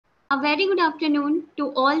A very good afternoon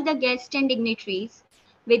to all the guests and dignitaries.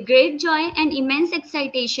 With great joy and immense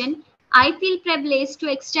excitation, I feel privileged to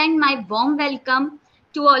extend my warm welcome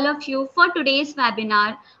to all of you for today's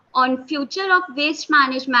webinar on Future of Waste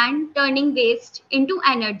Management Turning Waste into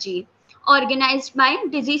Energy, organized by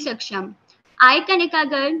DIGISAKSHAM. I, Kanika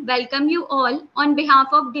Garg, welcome you all on behalf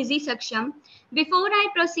of DIGISAKSHAM. Before I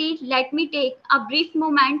proceed, let me take a brief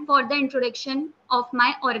moment for the introduction of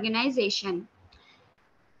my organization.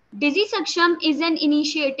 Digisakham is an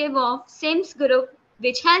initiative of SIMS Group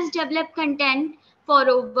which has developed content for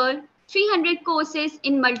over 300 courses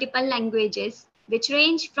in multiple languages, which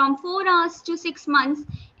range from 4 hours to 6 months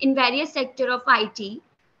in various sectors of IT,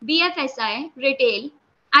 BFSI, retail,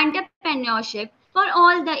 entrepreneurship for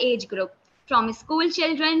all the age group, from school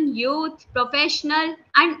children, youth, professional,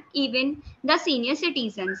 and even the senior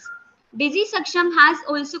citizens. DigiSaksham has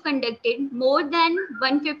also conducted more than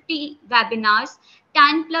 150 webinars,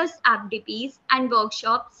 10 plus FDPs and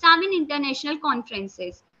workshops, 7 international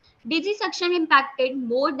conferences. DigiSaksham impacted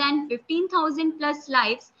more than 15,000 plus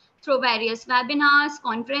lives through various webinars,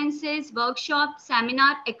 conferences, workshops,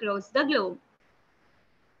 seminars across the globe.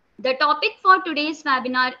 The topic for today's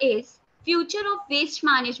webinar is Future of Waste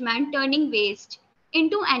Management Turning Waste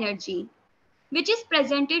into Energy, which is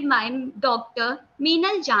presented by Dr.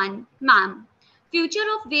 Meenal Jan, ma'am. Future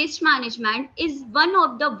of waste management is one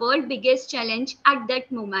of the world's biggest challenge at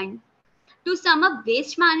that moment. To sum up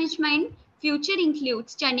waste management, future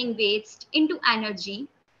includes turning waste into energy,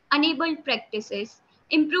 enabled practices,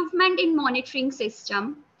 improvement in monitoring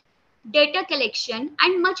system, data collection,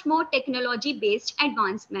 and much more technology-based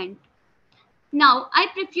advancement. Now, I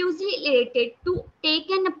profusely elated to take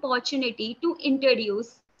an opportunity to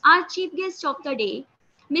introduce our chief guest of the day,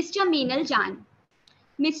 Mr. Meenal Jan.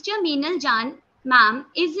 Mr. Meenal Jan, ma'am,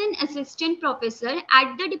 is an assistant professor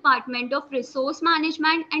at the Department of Resource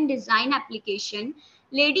Management and Design Application,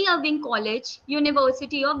 Lady Irving College,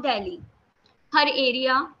 University of Delhi. Her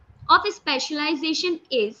area of specialization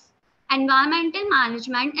is environmental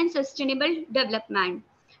management and sustainable development.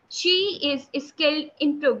 She is skilled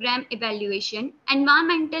in program evaluation,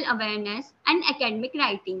 environmental awareness, and academic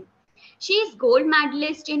writing. She is gold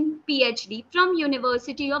medalist in PhD from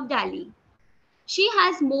University of Delhi. She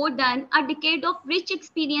has more than a decade of rich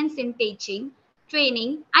experience in teaching,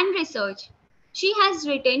 training, and research. She has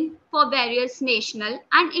written for various national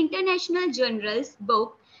and international journals,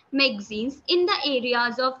 books, magazines in the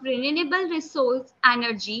areas of renewable resource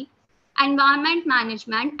energy, environment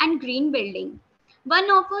management, and green building.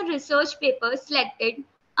 One of her research papers selected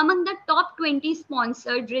among the top 20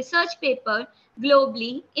 sponsored research paper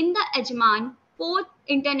globally in the Ajman 4th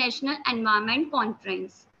International Environment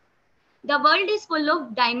Conference. The world is full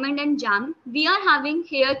of diamond and jam we are having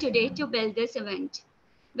here today to build this event.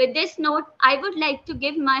 With this note, I would like to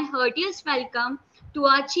give my heartiest welcome to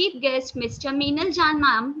our chief guest, Mr. Meenal Jan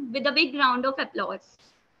ma'am, with a big round of applause.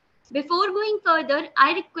 Before going further,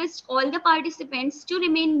 I request all the participants to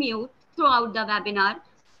remain mute throughout the webinar.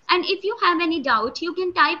 And if you have any doubt, you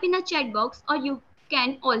can type in a chat box or you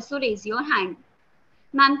can also raise your hand.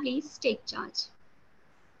 Ma'am, please take charge.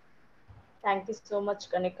 Thank you so much,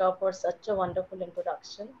 Kanika, for such a wonderful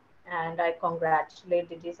introduction. And I congratulate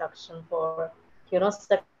DigiSaksham for,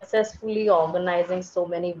 successfully organizing so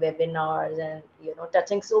many webinars and,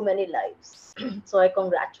 touching so many lives. So I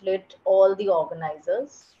congratulate all the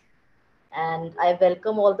organizers and I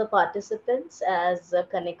welcome all the participants. As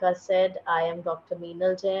Kanika said, I am Dr.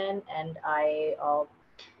 Meenal Jain and I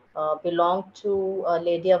belong to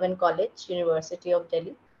Lady Owen College, University of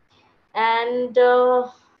Delhi. And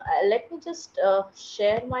let me just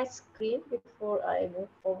share my screen before I move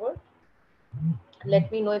forward.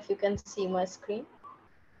 Let me know if you can see my screen.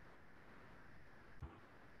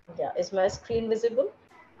 Yeah, is my screen visible?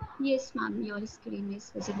 Yes, ma'am, your screen is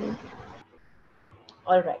visible.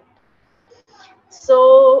 All right.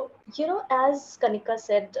 So, as Kanika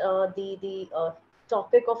said, the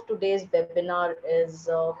topic of today's webinar is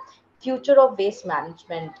future of waste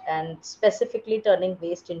management and specifically turning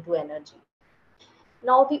waste into energy.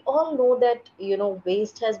 Now we all know that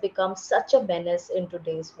waste has become such a menace in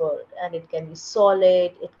today's world, and it can be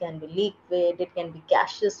solid, it can be liquid, it can be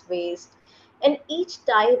gaseous waste, and each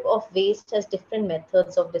type of waste has different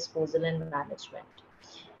methods of disposal and management.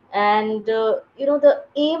 And the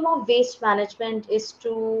aim of waste management is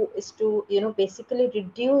to basically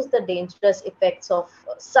reduce the dangerous effects of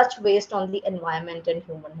such waste on the environment and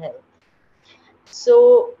human health.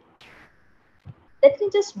 So let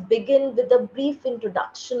me just begin with a brief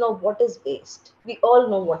introduction of what is waste. We all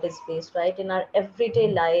know what is waste, right? In our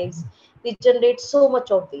everyday lives, we generate so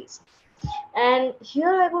much of waste. And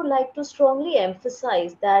here I would like to strongly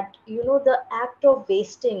emphasize that, the act of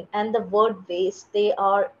wasting and the word waste, they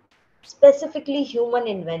are specifically human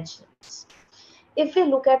inventions. If we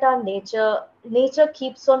look at our nature, nature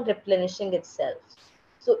keeps on replenishing itself.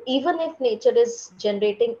 So even if nature is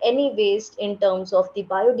generating any waste in terms of the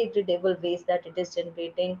biodegradable waste that it is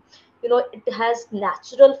generating, it has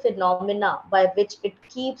natural phenomena by which it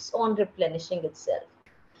keeps on replenishing itself.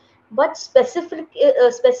 But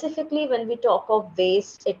specifically when we talk of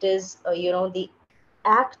waste, it is the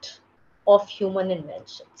act of human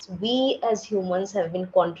inventions. We as humans have been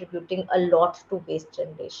contributing a lot to waste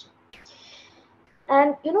generation.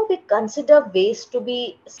 And we consider waste to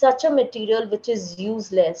be such a material which is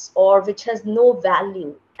useless or which has no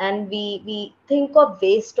value, and we think of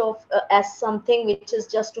waste of as something which is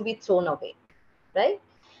just to be thrown away, right?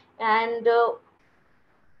 And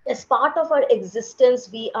as part of our existence,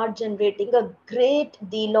 we are generating a great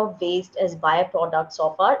deal of waste as byproducts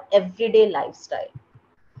of our everyday lifestyle.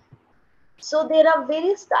 So there are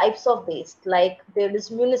various types of waste, like there is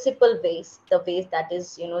municipal waste, the waste that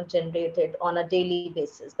is generated on a daily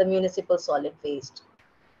basis, the municipal solid waste.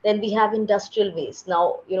 Then we have industrial waste.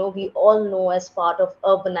 Now we all know, as part of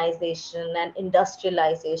urbanization and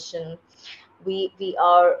industrialization, we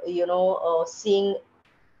are seeing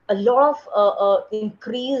a lot of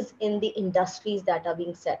increase in the industries that are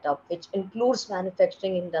being set up, which includes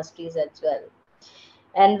manufacturing industries as well.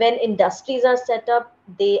 And when industries are set up,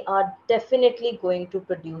 they are definitely going to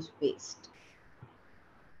produce waste.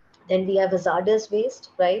 Then we have hazardous waste,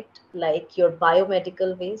 right? Like your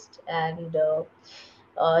biomedical waste. And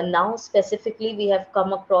now specifically, we have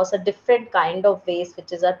come across a different kind of waste,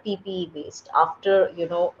 which is our PPE waste. After,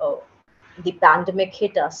 the pandemic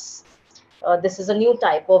hit us, this is a new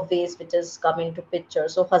type of waste which has come into picture.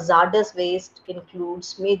 So hazardous waste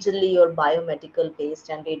includes majorly your biomedical waste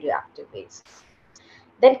and radioactive waste.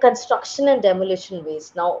 Then construction and demolition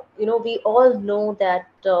waste. Now, we all know that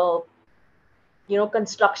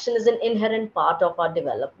construction is an inherent part of our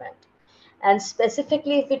development. And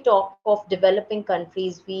specifically, if we talk of developing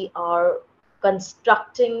countries, we are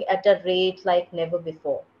constructing at a rate like never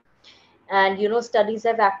before. And studies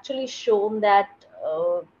have actually shown that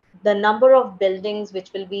the number of buildings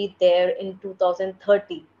which will be there in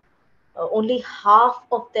 2030, only half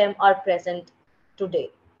of them are present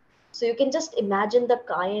today. So you can just imagine the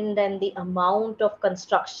kind and the amount of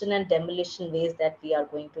construction and demolition waste that we are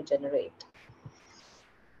going to generate.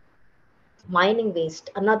 Mining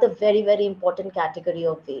waste, another very, very important category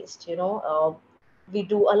of waste. We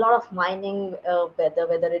do a lot of mining,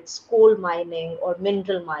 whether it's coal mining or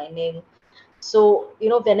mineral mining. So,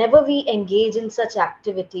 whenever we engage in such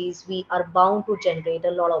activities, we are bound to generate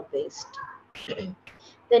a lot of waste.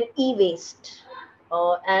 Then e-waste.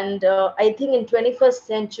 And I think in 21st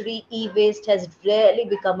century, e-waste has really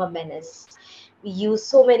become a menace. We use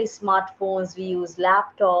so many smartphones, we use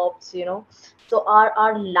laptops, So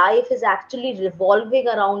our life is actually revolving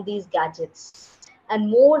around these gadgets. And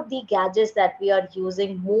more the gadgets that we are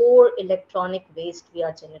using, more electronic waste we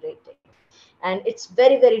are generating. And it's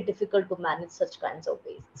very, very difficult to manage such kinds of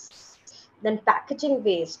wastes. Then packaging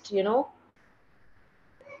waste,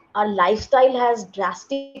 our lifestyle has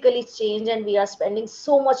drastically changed and we are spending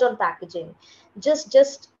so much on packaging.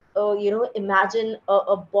 Just imagine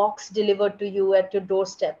a box delivered to you at your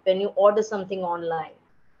doorstep when you order something online.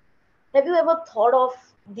 Have you ever thought of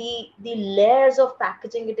the layers of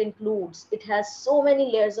packaging it includes? It has so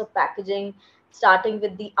many layers of packaging, starting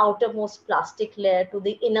with the outermost plastic layer to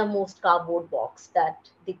the innermost cardboard box that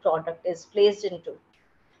the product is placed into.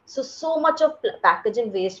 So much of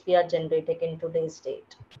packaging waste we are generating in today's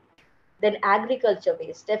date. Then agriculture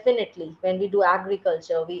waste, definitely. When we do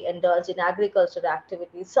agriculture, we indulge in agriculture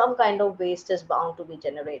activities, some kind of waste is bound to be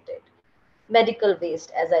generated. Medical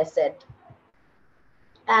waste, as I said,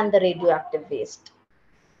 and the radioactive waste.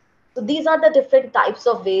 So these are the different types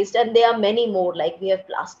of waste, and there are many more. Like we have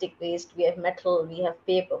plastic waste, we have metal, we have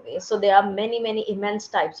paper waste. So there are many, many immense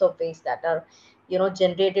types of waste that are,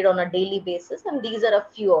 generated on a daily basis, and these are a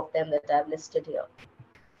few of them that I've listed here.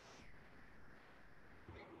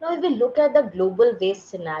 Now, if we look at the global waste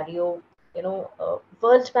scenario,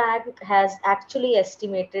 World Bank has actually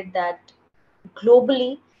estimated that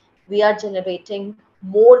globally we are generating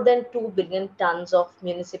more than 2 billion tons of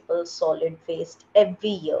municipal solid waste every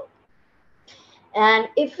year. And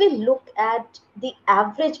if we look at the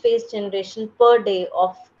average waste generation per day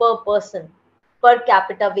of per person, per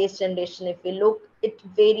capita waste generation, if we look, it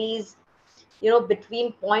varies,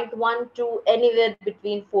 between zero point 0.1 to anywhere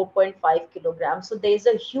between 4.5 kilograms. So there is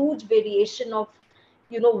a huge variation of,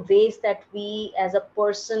 waste that we as a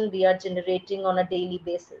person we are generating on a daily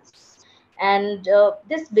basis. And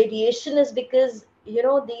this variation is because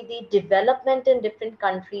the development in different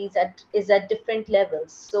countries is at different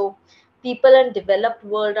levels. So people in developed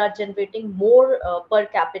world are generating more per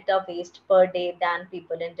capita waste per day than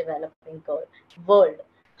people in developing world.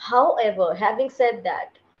 However, having said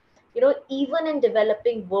that, even in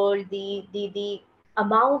developing world, the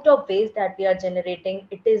amount of waste that we are generating,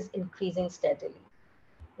 it is increasing steadily,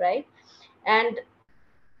 right? And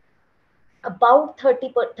about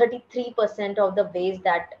 33% of the waste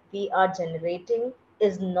that we are generating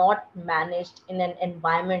is not managed in an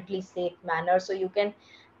environmentally safe manner. So you can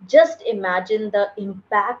just imagine the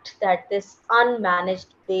impact that this unmanaged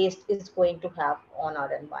waste is going to have on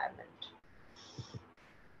our environment.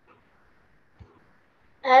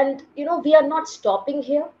 And we are not stopping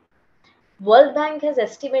here. World Bank has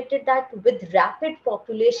estimated that with rapid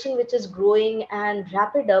population which is growing and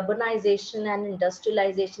rapid urbanization and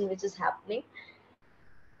industrialization which is happening,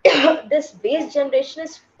 this waste generation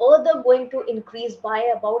is further going to increase by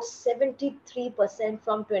about 73%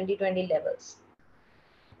 from 2020 levels.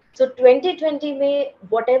 So 2020 May,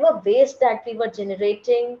 whatever waste that we were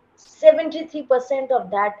generating, 73% of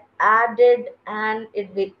that added, and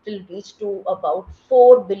will reach to about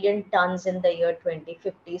 4 billion tons in the year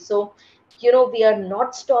 2050. So, we are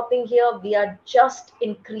not stopping here. We are just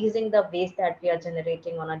increasing the waste that we are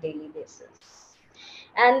generating on a daily basis.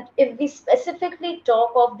 And if we specifically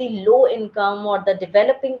talk of the low income or the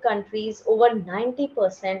developing countries, over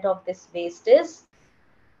 90% of this waste is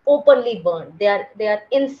openly burned. They are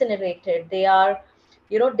incinerated. They are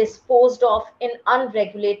disposed of in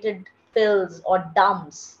unregulated fills or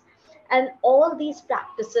dumps. And all these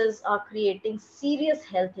practices are creating serious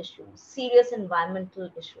health issues, serious environmental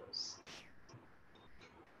issues.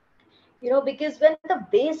 Because when the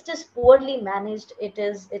waste is poorly managed, it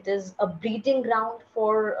is a breeding ground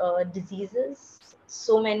for diseases.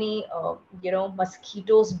 So many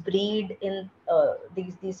mosquitoes breed in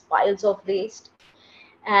these piles of waste.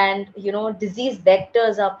 And disease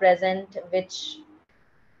vectors are present, which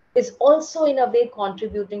is also in a way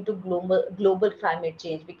contributing to global climate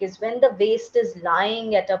change, because when the waste is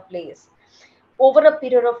lying at a place over a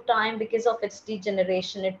period of time, because of its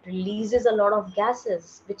degeneration, it releases a lot of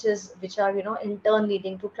gases, which are in turn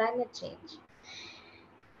leading to climate change.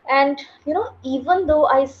 And even though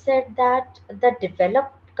I said that the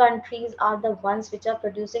developed countries are the ones which are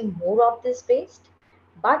producing more of this waste,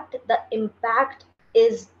 but the impact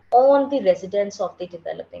is on the residents of the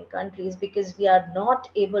developing countries, because we are not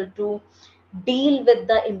able to deal with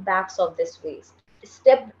the impacts of this waste.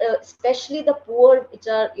 Especially the poor, which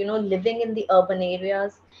are living in the urban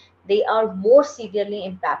areas, they are more severely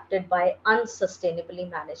impacted by unsustainably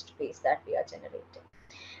managed waste that we are generating.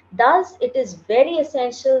 Thus, it is very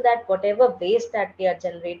essential that whatever waste that we are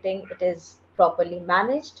generating, it is properly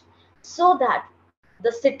managed, so that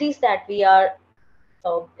the cities that we are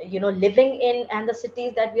living in, and the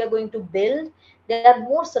cities that we are going to build, they are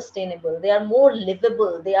more sustainable, they are more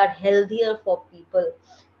livable, they are healthier for people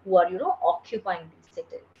who are occupying these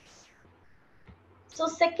cities. So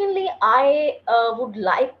secondly, I would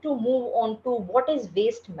like to move on to what is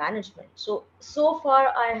waste management. So far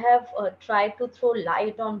I have tried to throw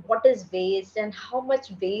light on what is waste and how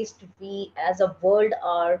much waste we as a world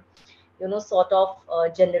are sort of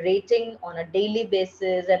generating on a daily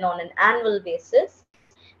basis and on an annual basis.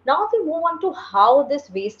 Now we move on to how this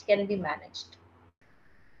waste can be managed.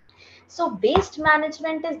 So waste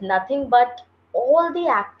management is nothing but all the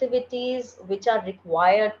activities which are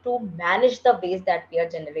required to manage the waste that we are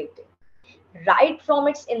generating, right from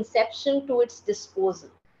its inception to its disposal.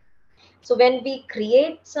 So when we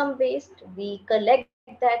create some waste, we collect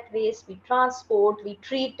that waste, we transport, we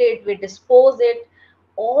treat it, we dispose it.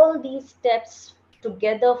 All these steps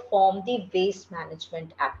together form the waste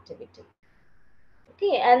management activity.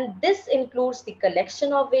 Okay, and this includes the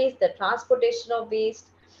collection of waste, the transportation of waste,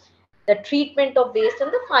 the treatment of waste,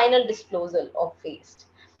 and the final disposal of waste.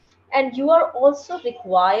 And you are also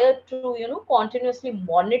required to continuously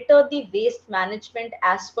monitor the waste management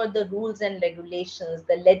as per the rules and regulations,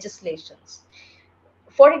 the legislations.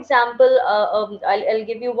 For example, I'll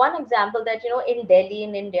give you one example, that in Delhi,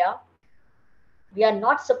 in India, we are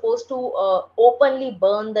not supposed to openly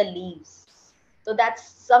burn the leaves. So that's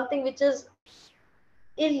something which is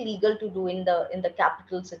illegal to do in the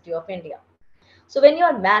capital city of India. So when you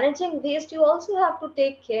are managing waste, you also have to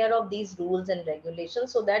take care of these rules and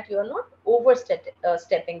regulations, so that you are not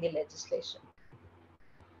overstepping the legislation.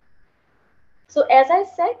 So as I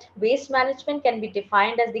said, waste management can be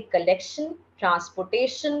defined as the collection,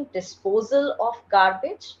 transportation, disposal of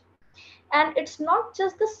garbage. And it's not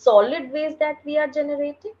just the solid waste that we are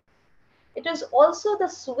generating. It is also the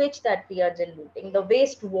sewage that we are generating, the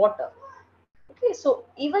waste water. Okay, so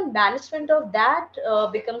even management of that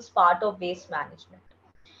becomes part of waste management.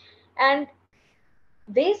 And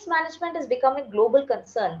waste management is becoming global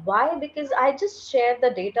concern. Why? Because I just shared the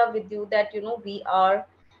data with you that we are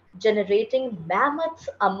generating mammoth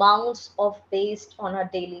amounts of waste on a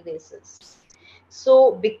daily basis.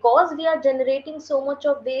 So because we are generating so much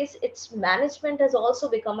of waste, its management has also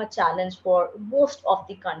become a challenge for most of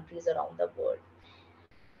the countries around the world.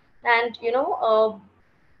 And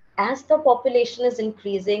as the population is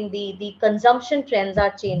increasing, the consumption trends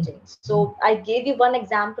are changing. So I gave you one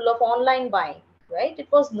example of online buying, right?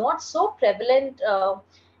 It was not so prevalent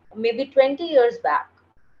maybe 20 years back.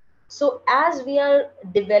 So as we are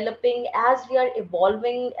developing, as we are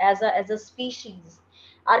evolving as a species,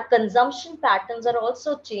 our consumption patterns are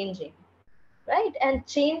also changing, right? And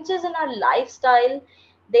changes in our lifestyle,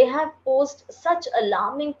 they have posed such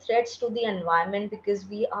alarming threats to the environment, because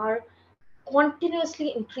we are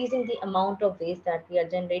continuously increasing the amount of waste that we are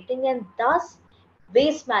generating, and thus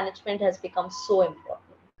waste management has become so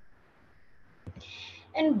important.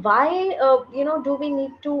 And why do we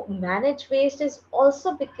need to manage waste is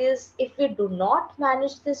also because if we do not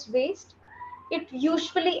manage this waste, it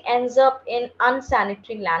usually ends up in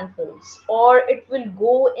unsanitary landfills, or it will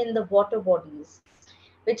go in the water bodies,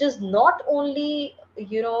 which is not only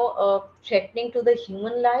threatening to the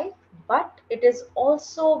human life, but it is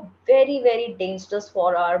also very very dangerous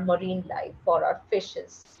for our marine life, for our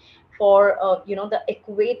fishes, for the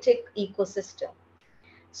aquatic ecosystem.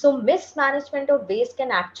 So mismanagement of waste can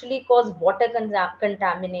actually cause water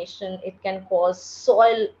contamination, it can cause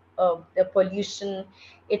soil pollution,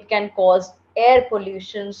 it can cause air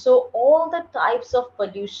pollution. So all the types of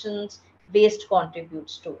pollutions waste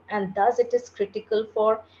contributes to, and thus it is critical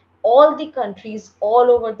for all the countries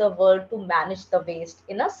all over the world to manage the waste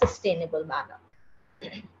in a sustainable manner.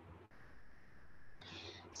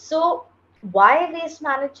 So, why waste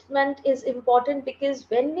management is important? Because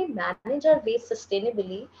when we manage our waste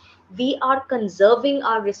sustainably, we are conserving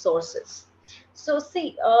our resources. So,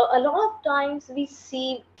 see, a lot of times we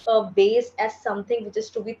see waste as something which is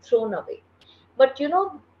to be thrown away. But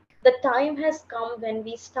the time has come when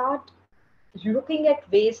we start looking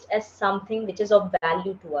at waste as something which is of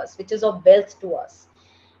value to us, which is of wealth to us.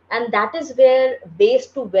 And that is where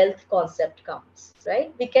waste to wealth concept comes,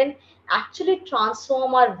 right? We can actually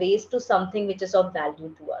transform our waste to something which is of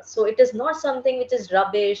value to us. So it is not something which is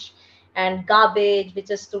rubbish and garbage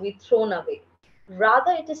which is to be thrown away.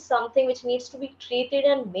 Rather, it is something which needs to be treated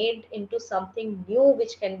and made into something new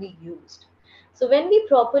which can be used. So when we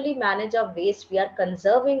properly manage our waste, we are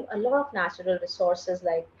conserving a lot of natural resources,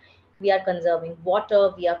 like we are conserving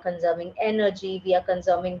water, we are conserving energy, we are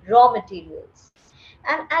conserving raw materials.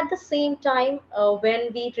 And at the same time,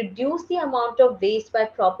 when we reduce the amount of waste by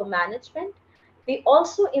proper management, we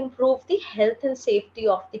also improve the health and safety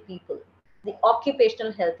of the people, the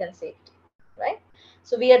occupational health and safety, right?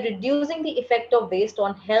 So we are reducing the effect of waste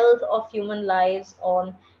on health of human lives,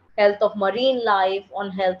 on health of marine life, on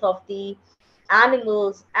health of the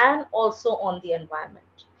animals, and also on the environment.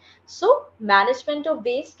 So management of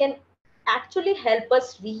waste can actually help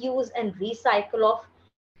us reuse and recycle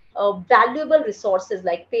of valuable resources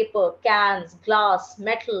like paper, cans, glass,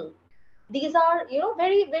 metal. These are,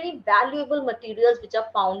 very, very valuable materials which are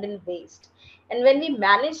found in waste. And when we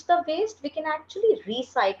manage the waste, we can actually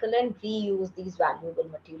recycle and reuse these valuable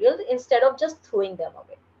materials instead of just throwing them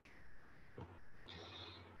away.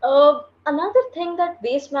 Another thing that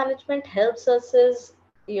waste management helps us is,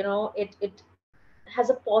 it has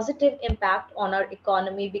a positive impact on our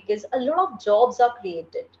economy, because a lot of jobs are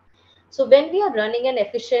created. So when we are running an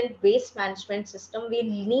efficient waste management system, we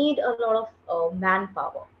need a lot of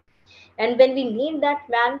manpower. And when we need that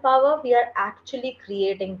manpower, we are actually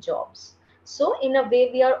creating jobs. So in a way,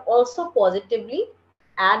 we are also positively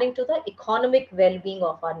adding to the economic well-being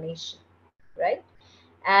of our nation, right?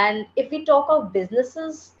 And if we talk of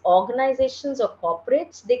businesses, organizations, or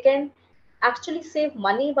corporates, they can actually save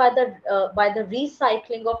money by the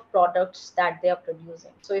recycling of products that they are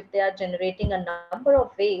producing. So if they are generating a number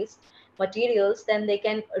of waste materials, then they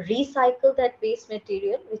can recycle that waste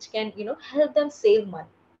material, which can help them save money.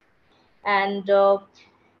 And uh,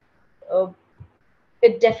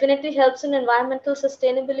 it definitely helps in environmental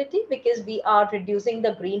sustainability, because we are reducing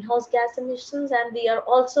the greenhouse gas emissions, and we are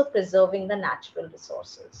also preserving the natural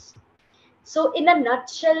resources. So, in a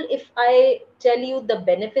nutshell, if I tell you the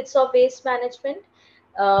benefits of waste management,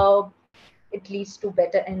 uh, it leads to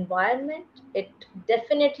better environment. It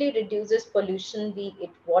definitely reduces pollution, be it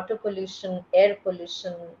water pollution, air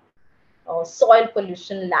pollution, or soil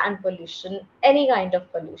pollution, land pollution, any kind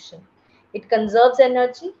of pollution. It conserves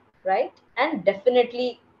energy, right? And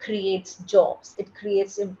definitely creates jobs. It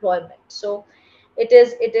creates employment. So it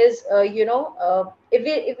is if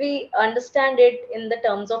we understand it in the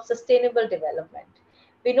terms of sustainable development,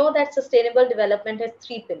 we know that sustainable development has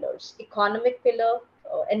three pillars: economic pillar,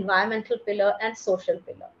 environmental pillar, and social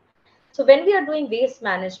pillar. So when we are doing waste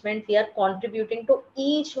management, we are contributing to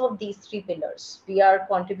each of these three pillars. We are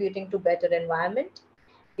contributing to better environment,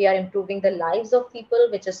 we are improving the lives of people,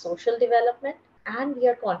 which is social development, and we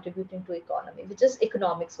are contributing to economy, which is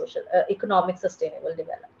economic sustainable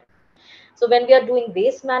development. So when we are doing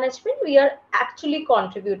waste management, we are actually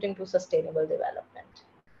contributing to sustainable development,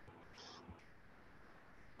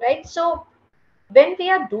 right? So when we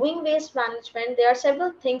are doing waste management, there are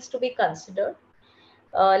several things to be considered,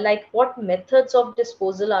 like what methods of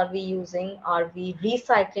disposal are we using? Are we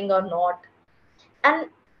recycling or not? And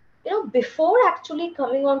before actually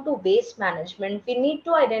coming on to waste management, we need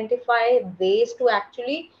to identify ways to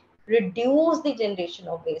actually reduce the generation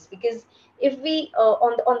of waste. Because if we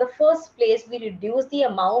on the first place we reduce the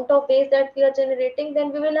amount of waste that we are generating,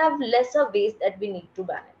 then we will have lesser waste that we need to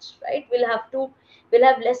manage, right? We'll have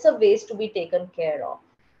lesser waste to be taken care of,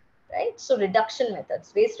 right? So reduction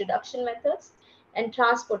methods, waste reduction methods, and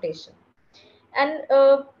transportation. And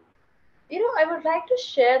I would like to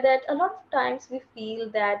share that a lot of times we feel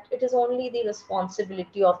that it is only the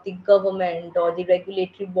responsibility of the government or the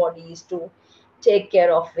regulatory bodies to take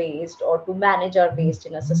care of waste or to manage our waste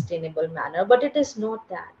in a sustainable manner. But it is not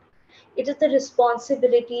that. It is the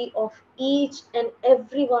responsibility of each and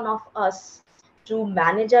every one of us to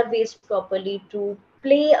manage our waste properly, to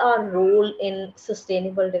play our role in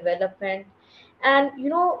sustainable development. And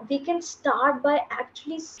we can start by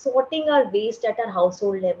actually sorting our waste at our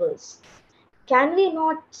household levels. Can we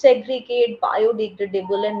not segregate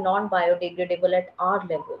biodegradable and non-biodegradable at our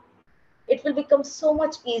level? It will become so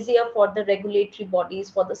much easier for the regulatory bodies,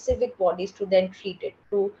 for the civic bodies to then treat it,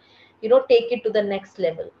 to take it to the next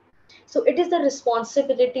level. So it is the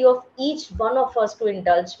responsibility of each one of us to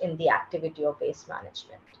indulge in the activity of waste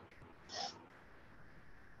management.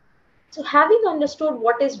 So having understood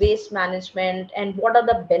what is waste management and what are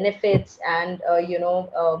the benefits, and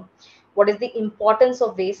what is the importance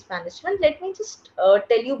of waste management, let me just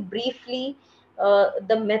tell you briefly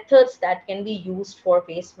the methods that can be used for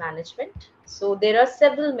waste management. So there are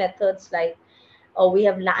several methods, like we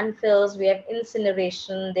have landfills, we have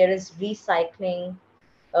incineration, there is recycling,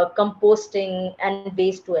 composting, and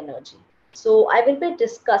waste to energy. So I will be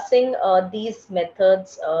discussing these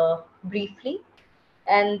methods briefly,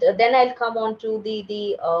 and then I'll come on to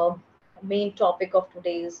the main topic of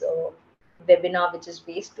today's webinar, which is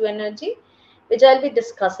waste to energy, which I'll be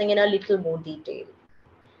discussing in a little more detail.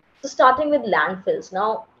 So starting with landfills.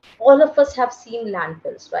 Now, all of us have seen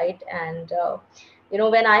landfills, right? And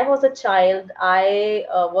when I was a child, I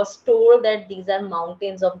was told that these are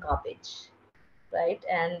mountains of garbage, right?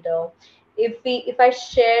 And if I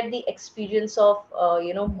share the experience of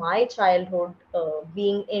my childhood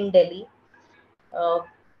being in Delhi, uh,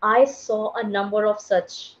 I saw a number of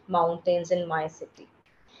such mountains in my city.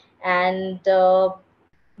 And the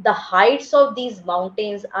heights of these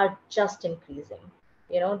mountains are just increasing.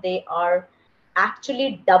 They are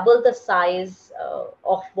actually double the size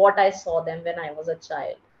of what I saw them when I was a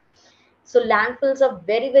child. So landfills are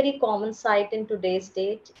very, very common sight in today's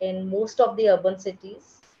date in most of the urban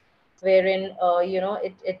cities, wherein uh,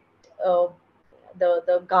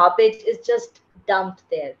 the garbage is just dumped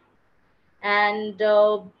there. And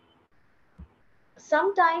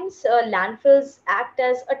sometimes landfills act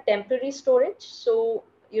as a temporary storage. So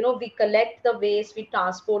we collect the waste, we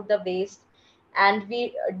transport the waste, and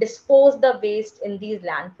we dispose the waste in these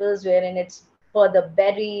landfills, wherein it's further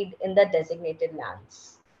buried in the designated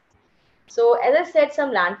lands. So as I said,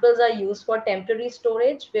 some landfills are used for temporary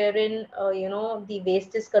storage, wherein the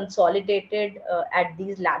waste is consolidated at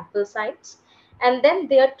these landfill sites, and then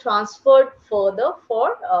they are transferred further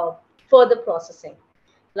for further processing,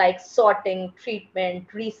 like sorting, treatment,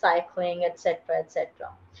 recycling, etc., etc.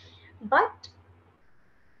 But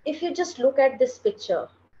if you just look at this picture,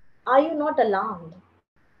 are you not alarmed?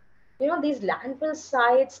 These landfill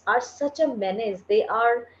sites are such a menace. They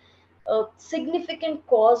are a significant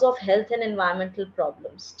cause of health and environmental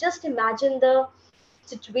problems. Just imagine the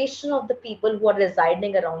situation of the people who are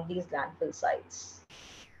residing around these landfill sites.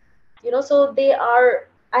 So they are,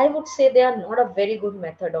 I would say, they are not a very good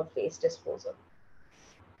method of waste disposal.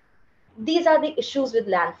 These are the issues with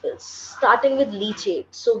landfills, starting with leachate.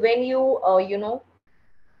 So when you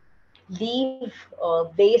leave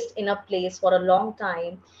waste in a place for a long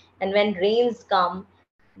time, and when rains come,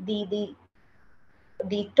 the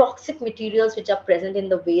the toxic materials which are present in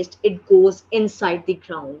the waste, it goes inside the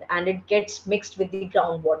ground and it gets mixed with the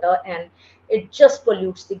groundwater, and it just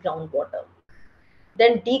pollutes the groundwater.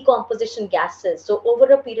 Then decomposition gases. So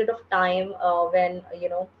over a period of time, when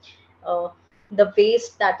uh, the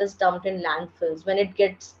waste that is dumped in landfills, when it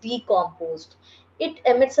gets decomposed, it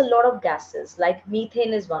emits a lot of gases, like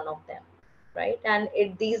methane is one of them, right? And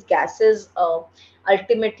these gases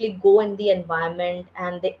ultimately go in the environment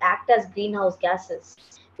and they act as greenhouse gases,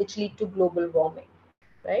 which lead to global warming,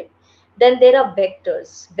 right? Then there are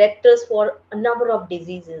vectors for a number of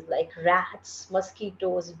diseases like rats,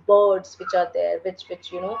 mosquitoes, birds, which are there, which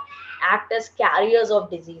act as carriers of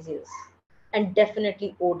diseases. And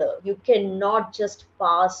definitely odor. You cannot just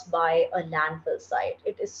pass by a landfill site.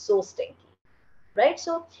 It is so stinky, right?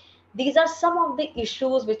 So these are some of the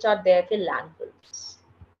issues which are there with landfills.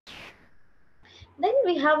 Then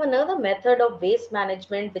we have another method of waste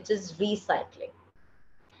management, which is recycling.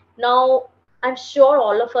 Now, I'm sure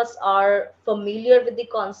all of us are familiar with the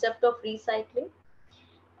concept of recycling.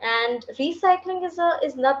 And recycling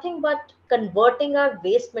is nothing but converting our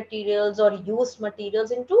waste materials or used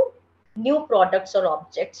materials into new products or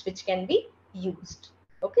objects which can be used.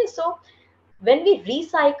 Okay, so when we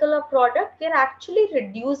recycle a product, we're actually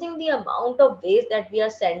reducing the amount of waste that we are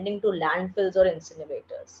sending to landfills or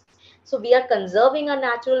incinerators. So we are conserving our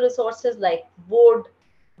natural resources like wood,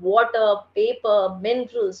 water, paper,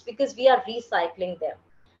 minerals, because we are recycling them.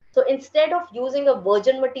 So instead of using a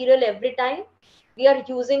virgin material every time, we are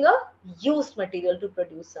using a used material to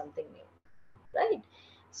produce something new, right?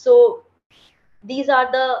 So these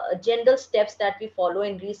are the general steps that we follow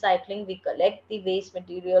in recycling. We collect the waste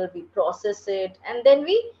material, we process it, and then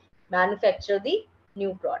we manufacture the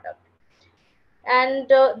new product. And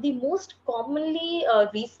the most commonly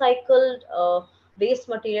recycled waste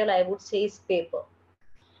material, I would say, is paper.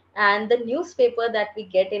 And the newspaper that we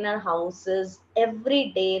get in our houses every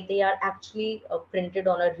day, they are actually printed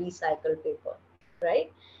on a recycled paper,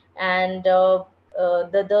 right? And the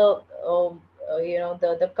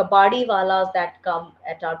kabadi walas that come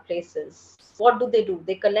at our places, what do?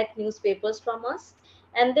 They collect newspapers from us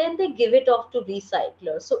and then they give it off to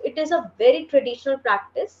recyclers. So it is a very traditional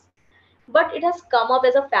practice, but it has come up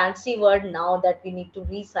as a fancy word now that we need to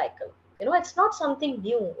recycle. It's not something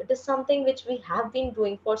new, it is something which we have been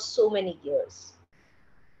doing for so many years.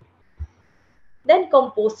 Then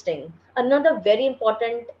composting, another very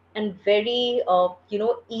important and very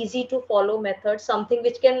easy to follow method, something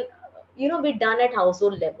which can be done at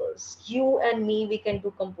household levels. You and me, we can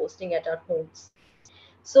do composting at our homes.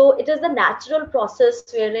 So it is the natural process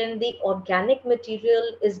wherein the organic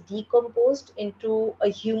material is decomposed into a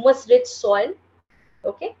humus rich soil.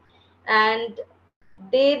 Okay. And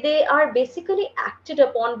they are basically acted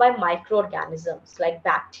upon by microorganisms like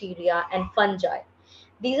bacteria and fungi.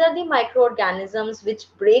 These are the microorganisms which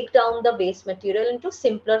break down the waste material into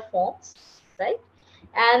simpler forms, right?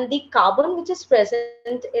 And the carbon which is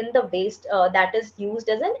present in the waste, that is used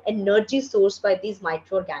as an energy source by these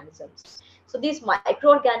microorganisms. So these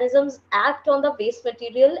microorganisms act on the waste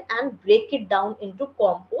material and break it down into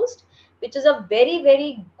compost, which is a very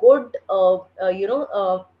very good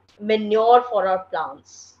manure for our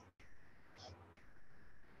plants.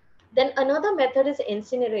 Then another method is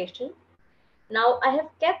incineration. Now I have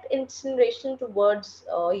kept incineration towards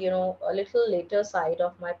a little later side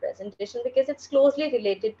of my presentation because it's closely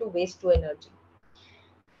related to waste to energy.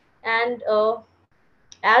 And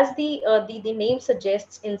as the name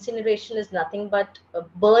suggests, incineration is nothing but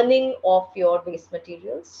burning of your waste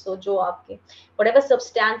materials. So jo aapke whatever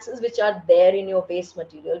substances which are there in your waste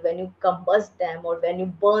material, when you combust them or when you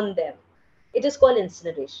burn them, it is called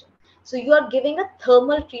incineration. So you are giving a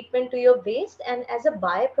thermal treatment to your waste, and as a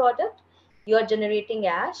byproduct, you are generating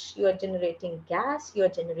ash, you are generating gas, you are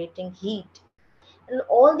generating heat, and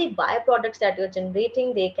all the byproducts that you're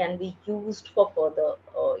generating, they can be used for further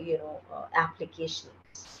applications.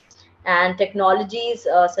 And technologies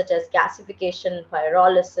such as gasification,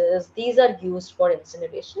 pyrolysis, these are used for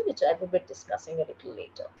incineration, which I will be discussing a little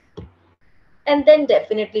later. And then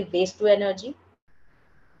definitely waste to energy,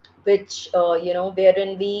 which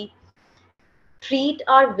wherein we treat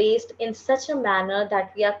our waste in such a manner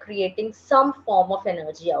that we are creating some form of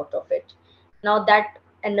energy out of it. Now, that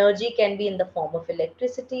energy can be in the form of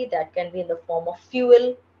electricity, that can be in the form of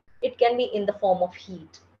fuel, it can be in the form of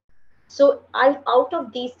heat. So, out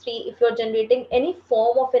of these three, if you're generating any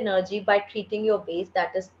form of energy by treating your waste,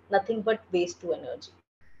 that is nothing but waste to energy,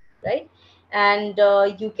 right? And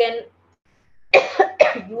you can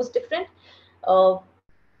use different uh,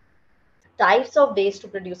 types of waste to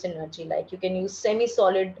produce energy. Like you can use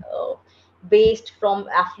semi-solid waste from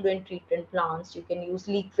affluent treatment plants. You can use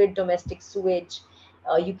liquid domestic sewage.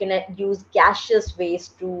 You can use gaseous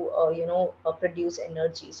waste to produce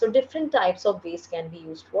energy. So different types of waste can be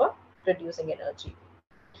used for producing energy.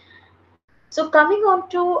 So coming on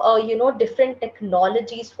to different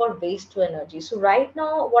technologies for waste to energy. So right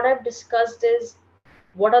now what I've discussed is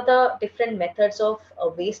what are the different methods of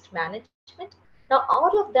waste management. Now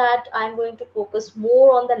out of that I'm going to focus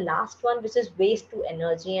more on the last one, which is waste to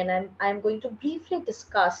energy, and I'm going to briefly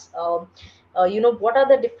discuss what are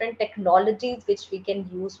the different technologies which we can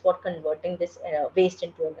use for converting this waste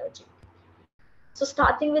into energy. So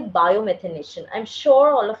starting with biomethanation, I'm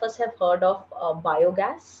sure all of us have heard of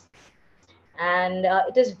biogas, and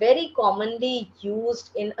it is very commonly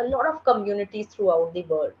used in a lot of communities throughout the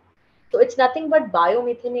world. So it's nothing but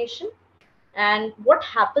biomethanation. And what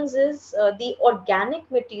happens is the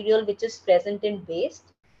organic material which is present in waste,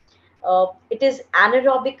 it is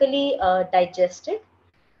anaerobically digested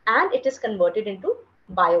and it is converted into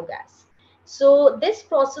biogas. So this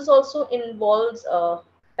process also involves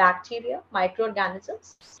bacteria,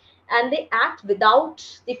 microorganisms, and they act without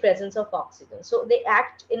the presence of oxygen. So they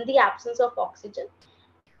act in the absence of oxygen,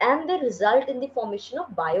 and they result in the formation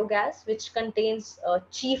of biogas, which contains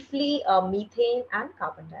chiefly methane and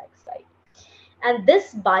carbon dioxide. And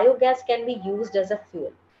this biogas can be used as a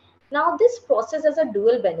fuel. Now, this process has a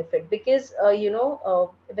dual benefit because,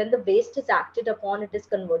 when the waste is acted upon, it is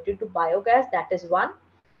converted to biogas. That is one.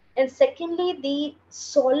 And secondly, the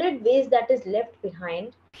solid waste that is left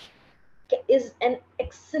behind is an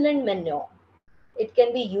excellent manure. It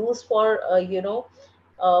can be used for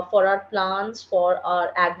our plants, for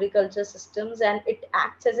our agriculture systems, and it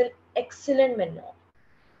acts as an excellent manure.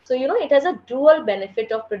 So, it has a dual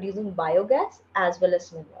benefit of producing biogas as well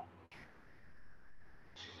as manure.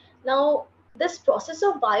 Now, this process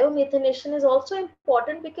of biomethanation is also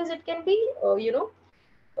important because it can be,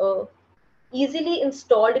 uh, easily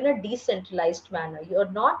installed in a decentralized manner.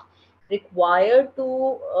 You're not required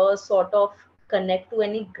to sort of connect to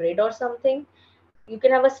any grid or something. You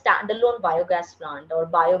can have a standalone biogas plant or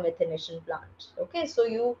biomethanation plant. Okay, so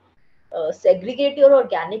you segregate your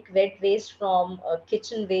organic wet waste from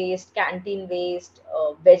kitchen waste, canteen waste,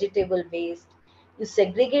 vegetable waste. You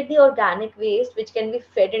segregate the organic waste, which can be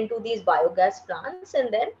fed into these biogas plants,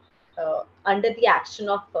 and then under the action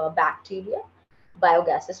of bacteria,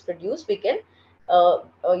 biogas is produced. We can,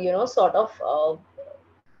 sort of.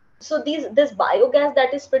 So this biogas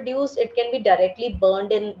that is produced, it can be directly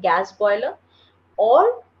burned in gas boiler,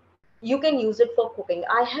 or you can use it for cooking.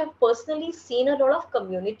 I have personally seen a lot of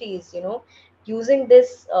communities, using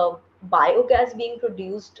this biogas being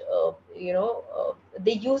produced.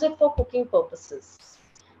 They use it for cooking purposes,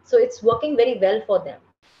 so it's working very well for them,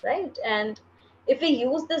 right? And if we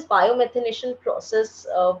use this biomethanation process,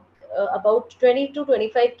 about 20 to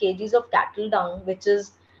 25 kgs of cattle dung, which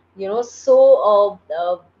is so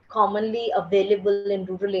commonly available in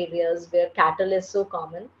rural areas where cattle is so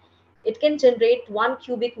common, it can generate 1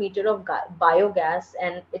 cubic meter of biogas,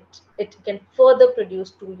 and it can further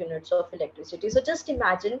produce 2 units of electricity. So just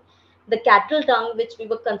imagine the cattle dung, which we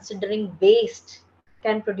were considering waste,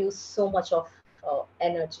 can produce so much of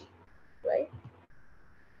energy, right?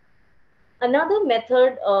 Another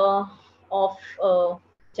method of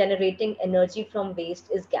generating energy from waste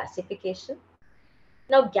is gasification.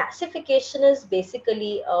 Now, gasification is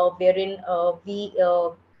basically wherein we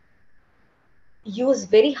use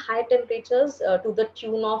very high temperatures to the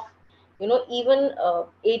tune of even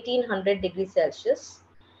 1800 degrees Celsius,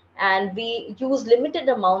 and we use limited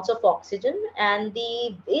amounts of oxygen, and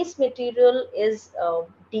the waste material is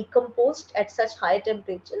decomposed at such high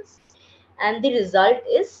temperatures, and the result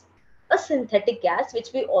is a synthetic gas, which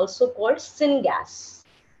we also call syngas.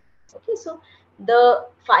 Okay, so the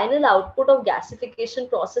final output of gasification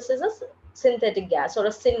process is a synthetic gas or a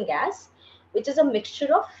syngas, which is a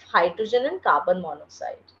mixture of hydrogen and carbon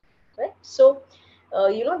monoxide, right? So,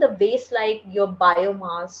 the waste like your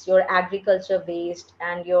biomass, your agriculture waste,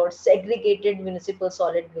 and your segregated municipal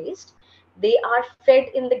solid waste, they are fed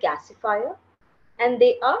in the gasifier, and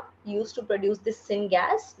they are used to produce this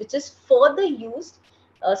syngas, which is further used.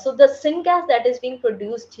 So the syngas that is being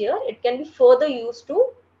produced here, it can be further used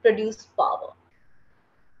to produce power.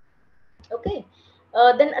 Okay.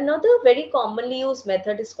 Then another very commonly used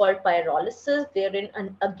method is called pyrolysis,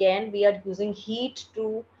 wherein again we are using heat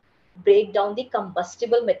to break down the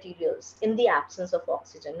combustible materials in the absence of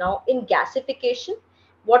oxygen. Now, in gasification,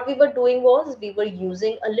 what we were doing was we were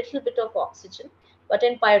using a little bit of oxygen, but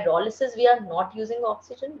in pyrolysis, we are not using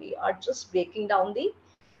oxygen. We are just breaking down the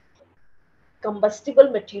combustible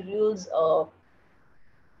materials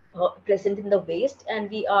present in the waste, and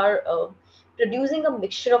we are producing a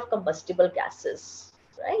mixture of combustible gases,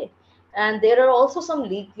 right? And there are also some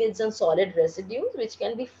liquids and solid residues which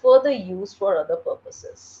can be further used for other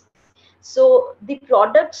purposes. So the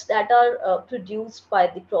products that are produced by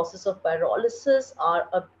the process of pyrolysis are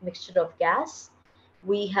a mixture of gas.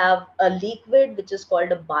 We have a liquid which is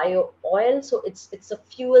called a bio oil, so it's a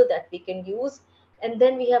fuel that we can use, and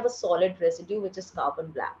then we have a solid residue which is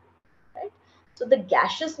carbon black, right? So the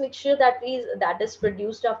gaseous mixture that is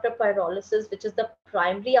produced after pyrolysis, which is the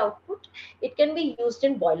primary output, it can be used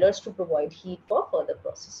in boilers to provide heat for further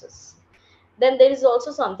processes. Then there is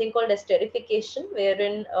also something called esterification,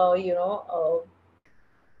 wherein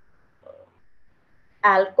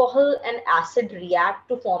alcohol and acid react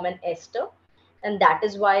to form an ester, and that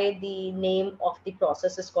is why the name of the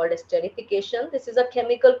process is called esterification. This is a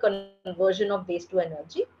chemical conversion of waste to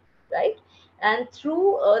energy, right? And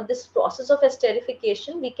through this process of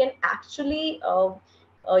esterification, we can actually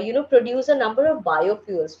produce a number of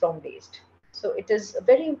biofuels from waste. So it is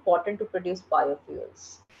very important to produce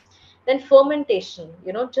biofuels. Then fermentation,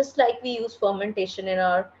 just like we use fermentation in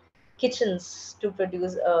our kitchens to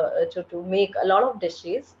produce to make a lot of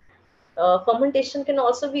dishes, fermentation can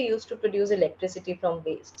also be used to produce electricity from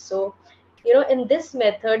waste. So in this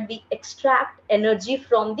method we extract energy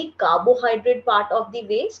from the carbohydrate part of the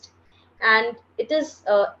waste, and it is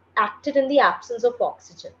acted in the absence of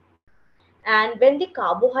oxygen. And when the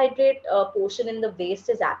carbohydrate portion in the waste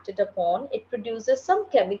is acted upon, it produces some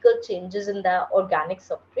chemical changes in the organic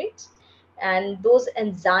substrates. And those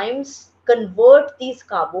enzymes convert these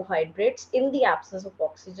carbohydrates in the absence of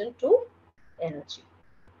oxygen to energy.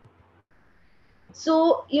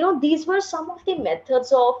 So, these were some of the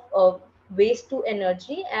methods of waste to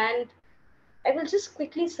energy. And I will just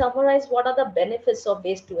quickly summarize what are the benefits of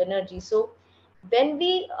waste to energy. So, when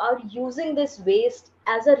we are using this waste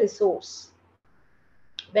as a resource,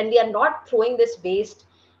 when we are not throwing this waste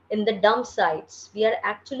in the dump sites, we are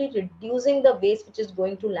actually reducing the waste which is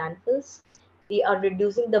going to landfills. We are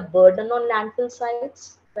reducing the burden on landfill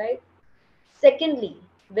sites, right? Secondly,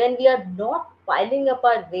 when we are not piling up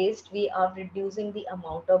our waste, we are reducing the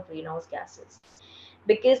amount of greenhouse gases.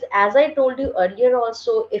 Because as I told you earlier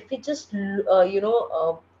also, if we just leave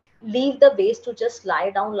the waste to just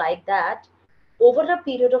lie down like that, over a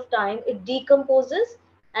period of time it decomposes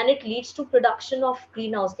and it leads to production of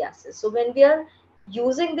greenhouse gases. So when we are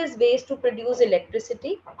using this waste to produce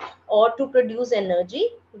electricity or to produce energy,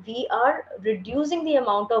 we are reducing the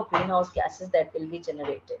amount of greenhouse gases that will be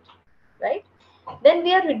generated, right? Then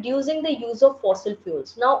we are reducing the use of fossil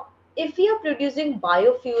fuels. Now, if we are producing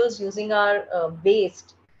biofuels using our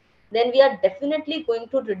waste, then we are definitely going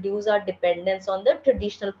to reduce our dependence on the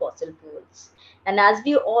traditional fossil fuels. And as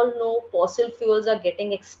we all know, fossil fuels are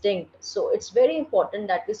getting extinct. So it's very important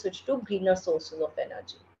that we switch to greener sources of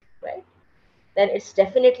energy, right? Then it's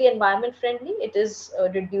definitely environment friendly. It is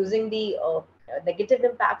reducing the negative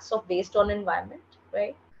impacts of waste on environment,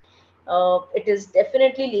 right? It is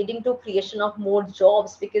definitely leading to creation of more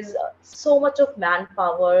jobs, because so much of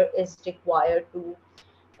manpower is required to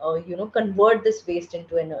convert this waste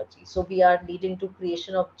into energy. So we are leading to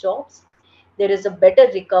creation of jobs. There is a better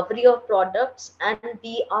recovery of products, and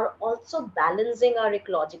we are also balancing our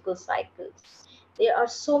ecological cycles. There are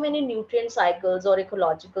so many nutrient cycles or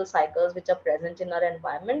ecological cycles which are present in our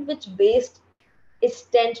environment, which waste is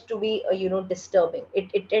tend to be disturbing.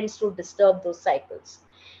 It tends to disturb those cycles,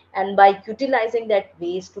 and by utilizing that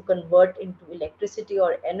waste to convert into electricity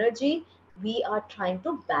or energy, we are trying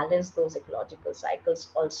to balance those ecological cycles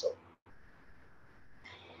also.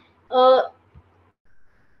 uh,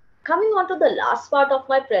 Coming on to the last part of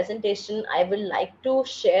my presentation, I will like to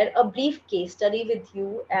share a brief case study with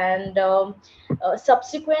you. And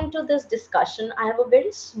subsequent to this discussion, I have a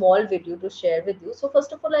very small video to share with you. So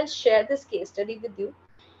first of all, I'll share this case study with you.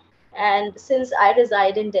 And since I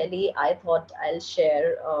reside in Delhi, I thought I'll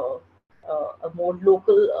share a more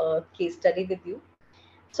local case study with you.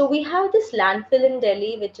 So we have this landfill in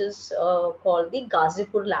Delhi, which is called the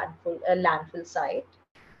Ghazipur landfill site.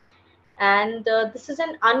 And this is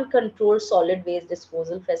an uncontrolled solid waste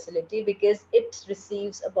disposal facility, because it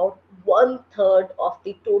receives about one third of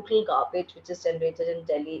the total garbage which is generated in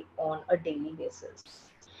Delhi on a daily basis.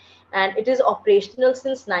 And it is operational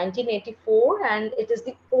since 1984, and it is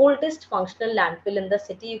the oldest functional landfill in the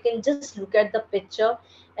city. You can just look at the picture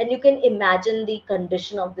and you can imagine the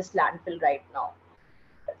condition of this landfill right now.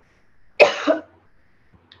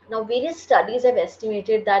 Now, various studies have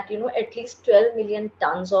estimated that at least 12 million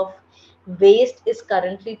tons of waste is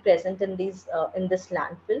currently present in this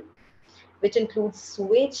landfill, which includes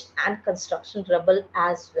sewage and construction rubble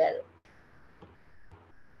as well.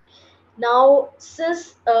 Now,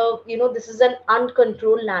 since this is an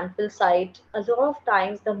uncontrolled landfill site, a lot of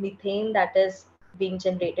times the methane that is being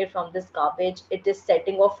generated from this garbage, it is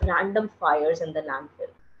setting off random fires in the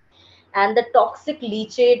landfill, and the toxic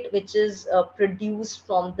leachate which is produced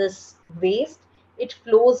from this waste, it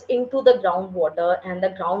flows into the groundwater, and the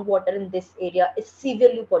groundwater in this area is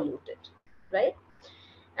severely polluted, right?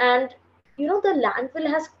 And the landfill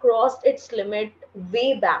has crossed its limit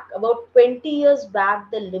way back. About 20 years back,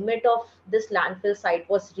 the limit of this landfill site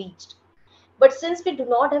was reached. But since we do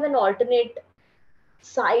not have an alternate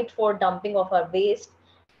site for dumping of our waste,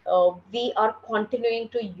 we are continuing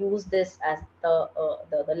to use this as the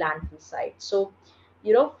landfill site. So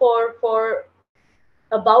for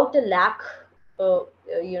about a lakh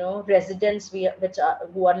residents which are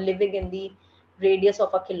who are living in the radius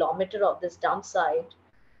of a kilometer of this dump site,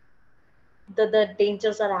 the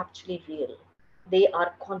dangers are actually real. They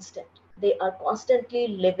are constant. They are constantly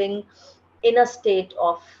living in a state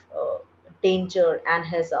of danger and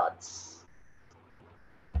hazards.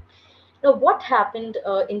 Now, what happened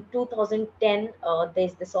in 2010?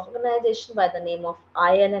 There's this organization by the name of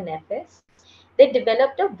ILNFS. They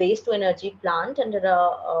developed a waste to energy plant under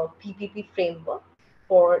a PPP framework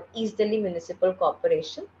for East Delhi Municipal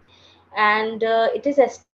Corporation, and it is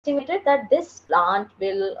estimated that this plant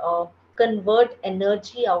will convert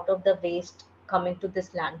energy out of the waste coming to this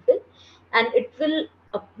landfill, and it will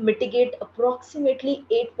mitigate approximately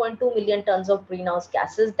 8.2 million tons of greenhouse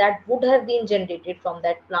gases that would have been generated from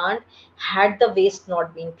that plant had the waste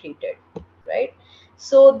not been treated, right?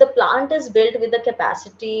 So the plant is built with a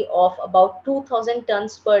capacity of about 2000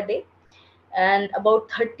 tons per day, and about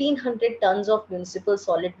 1300 tons of municipal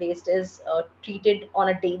solid waste is treated on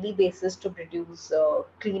a daily basis to produce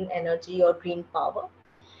clean energy or green power.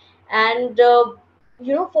 And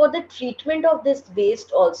for the treatment of this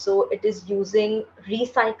waste also, it is using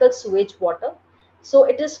recycled sewage water. So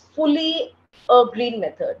it is fully a green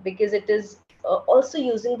method because it is also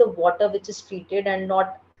using the water which is treated and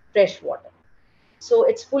not fresh water. So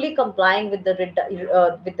it's fully complying with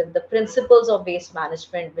the principles of waste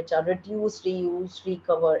management, which are reduce, reuse,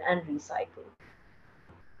 recover, and recycle.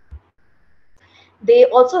 They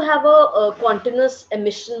also have a continuous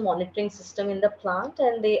emission monitoring system in the plant,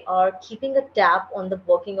 and they are keeping a tab on the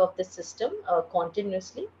working of the system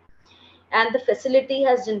continuously. And the facility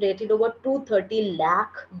has generated over 230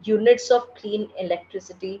 lakh units of clean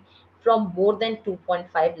electricity from more than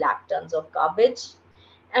 2.5 lakh tons of garbage.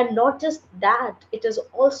 And not just that, it is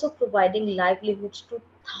also providing livelihoods to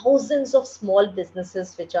thousands of small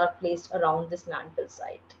businesses which are placed around this landfill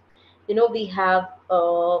site. We have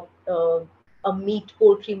a meat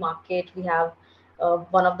poultry market, we have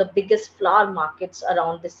one of the biggest flower markets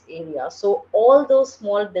around this area. So all those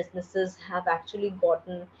small businesses have actually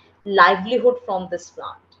gotten livelihood from this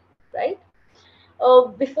plant, right?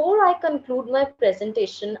 Before I conclude my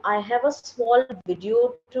presentation, I have a small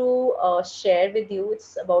video to share with you.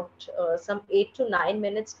 It's about some 8 to 9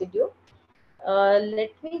 minutes video.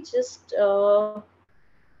 Let me just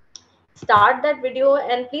start that video,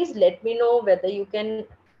 and please let me know whether you can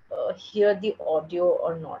hear the audio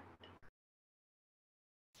or not.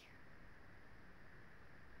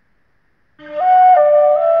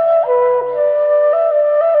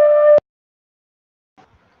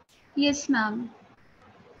 Yes, ma'am.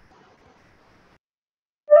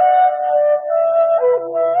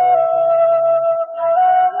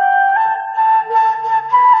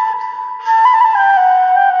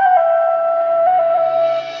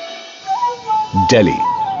 Delhi,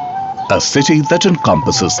 a city that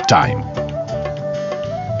encompasses time.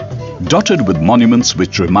 Dotted with monuments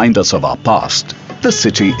which remind us of our past, the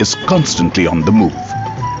city is constantly on the move.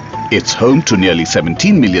 It's home to nearly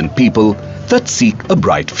 17 million people that seek a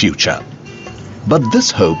bright future. But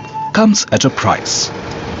this hope comes at a price.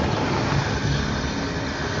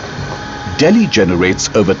 Delhi generates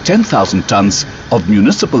over 10,000 tons of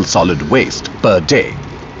municipal solid waste per day.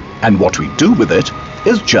 And what we do with it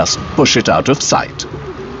is just push it out of sight.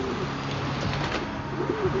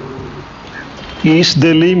 East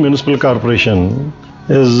Delhi Municipal Corporation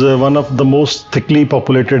is one of the most thickly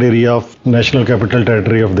populated area of National Capital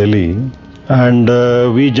Territory of Delhi, and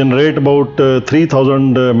we generate about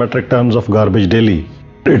 3,000 metric tons of garbage daily.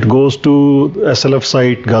 It goes to SLF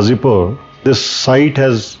site Ghazipur. This site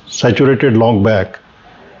has saturated long back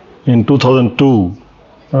in 2002,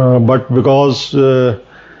 but because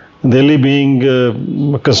Delhi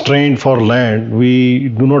being constrained for land, we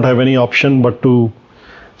do not have any option but to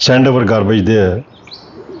send our garbage there.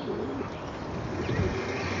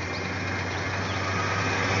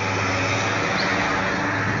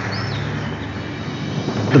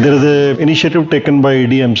 There is an initiative taken by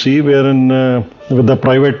EDMC wherein with the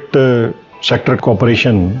private sector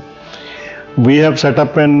cooperation, we have set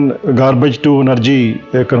up an garbage to energy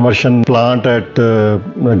conversion plant at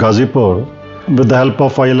Ghazipur with the help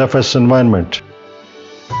of ILFS Environment.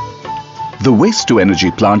 The waste to energy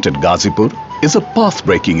plant at Ghazipur is a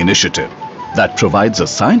path-breaking initiative that provides a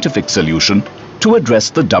scientific solution to address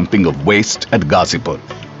the dumping of waste at Ghazipur.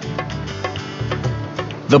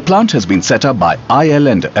 The plant has been set up by IL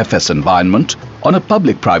and FS Environment on a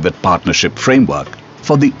public-private partnership framework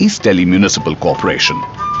for the East Delhi Municipal Corporation.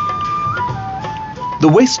 The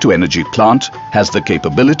waste-to-energy plant has the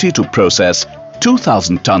capability to process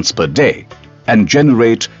 2,000 tons per day and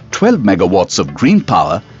generate 12 megawatts of green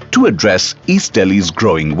power to address East Delhi's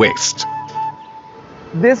growing waste.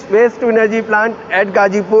 This waste-to-energy plant at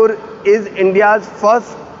Ghazipur is India's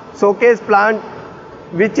first showcase plant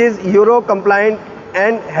which is Euro compliant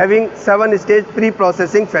and having 7-stage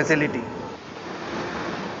pre-processing facility.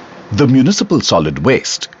 The municipal solid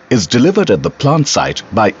waste is delivered at the plant site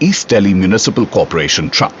by East Delhi Municipal Corporation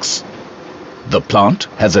trucks. The plant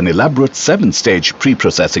has an elaborate 7-stage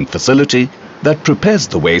pre-processing facility that prepares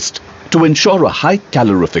the waste to ensure a high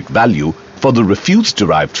calorific value for the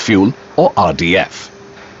refuse-derived fuel or RDF.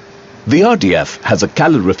 The RDF has a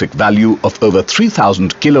calorific value of over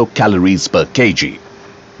 3,000 kilocalories per kg,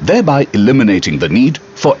 thereby eliminating the need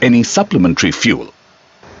for any supplementary fuel.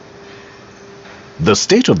 The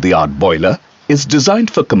state-of-the-art boiler is designed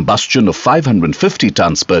for combustion of 550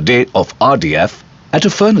 tons per day of RDF at a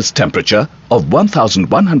furnace temperature of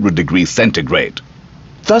 1100 degrees centigrade,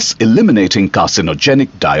 thus eliminating carcinogenic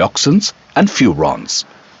dioxins and furans.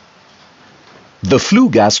 The flue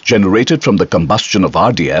gas generated from the combustion of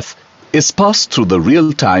RDF is passed through the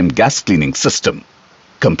real-time gas cleaning system,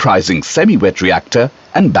 comprising semi-wet reactor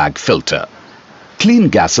and bag filter. Clean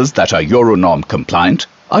gases that are Euronorm compliant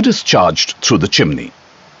are discharged through the chimney.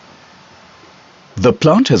 The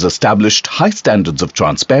plant has established high standards of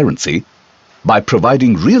transparency by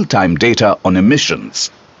providing real-time data on emissions,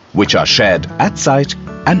 which are shared at site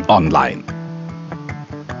and online.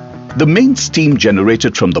 The main steam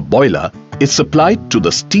generated from the boiler is supplied to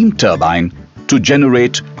the steam turbine to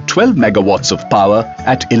generate 12 megawatts of power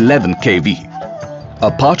at 11 kV.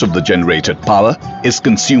 A part of the generated power is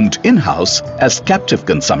consumed in-house as captive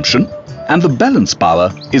consumption, and the balance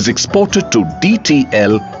power is exported to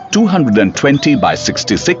DTL 220 by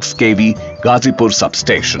 66 kV Ghazipur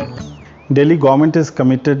substation. Delhi government is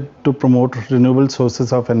committed to promote renewable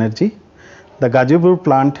sources of energy. The Ghazipur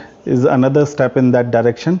plant is another step in that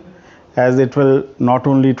direction, as it will not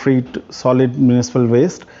only treat solid municipal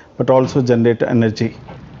waste but also generate energy.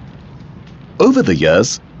 Over the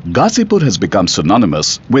years, Ghazipur has become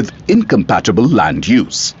synonymous with incompatible land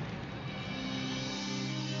use.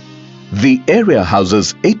 The area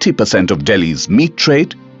houses 80% of Delhi's meat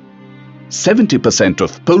trade, 70%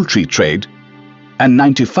 of poultry trade, and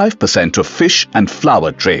 95% of fish and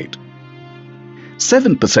flower trade.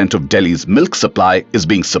 7% of Delhi's milk supply is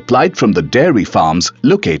being supplied from the dairy farms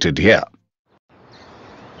located here.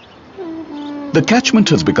 The catchment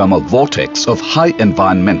has become a vortex of high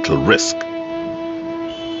environmental risk.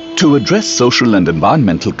 To address social and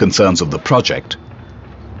environmental concerns of the project,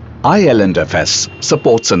 IL&FS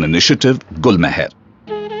supports an initiative, Gulmeher.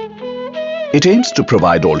 It aims to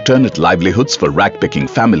provide alternate livelihoods for rag-picking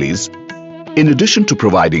families, in addition to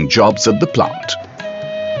providing jobs at the plant.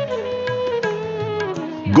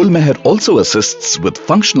 Gulmeher also assists with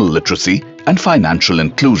functional literacy and financial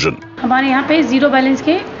inclusion. हमारे यहाँ पे zero balance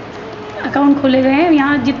के account खोले गए हैं.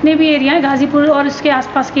 यहाँ जितने भी एरिया हैं गाजीपुर और इसके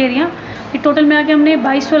आसपास के एरिया, ये टोटल मिला के हमने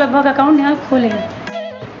 2200 लगभग अकाउंट यहाँ खोले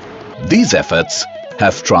हैं. These efforts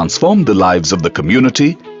have transformed the lives of the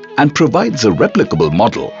community and provides a replicable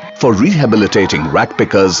model for rehabilitating rag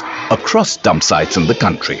pickers across dump sites in the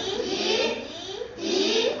country.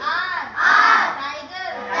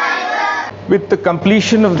 With the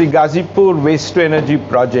completion of the Ghazipur waste-to-energy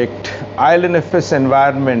project, IL&FS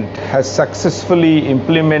Environment has successfully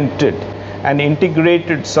implemented an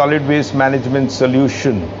integrated solid waste management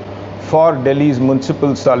solution for Delhi's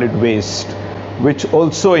municipal solid waste, which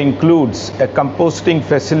also includes a composting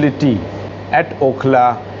facility at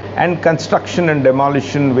Okhla and construction and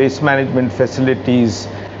demolition waste management facilities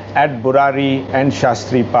at Burari and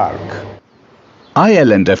Shastri Park.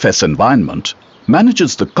 IL&FS Environment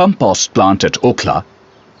manages the compost plant at Okhla.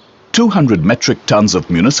 200 metric tons of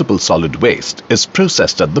municipal solid waste is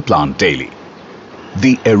processed at the plant daily.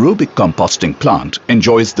 The aerobic composting plant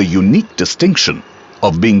enjoys the unique distinction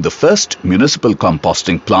of being the first municipal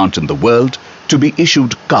composting plant in the world to be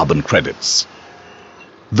issued carbon credits.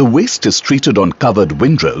 The waste is treated on covered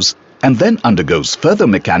windrows and then undergoes further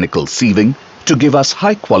mechanical sieving to give us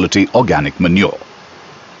high-quality organic manure.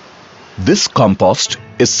 This compost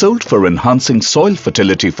is sold for enhancing soil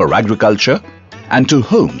fertility for agriculture and to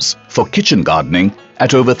homes for kitchen gardening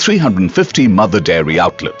at over 350 mother dairy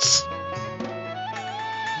outlets.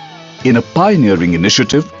 In a pioneering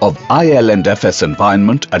initiative of IL&FS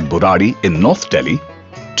Environment at Burari in North Delhi,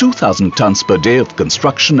 2,000 tons per day of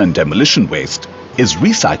construction and demolition waste is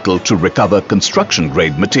recycled to recover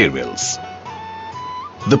construction-grade materials.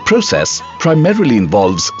 The process primarily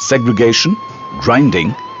involves segregation,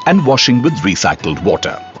 grinding, and washing with recycled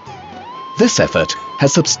water. This effort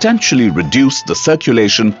has substantially reduced the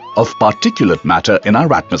circulation of particulate matter in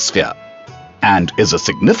our atmosphere and is a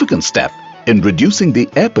significant step in reducing the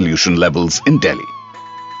air pollution levels in Delhi.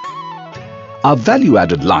 Our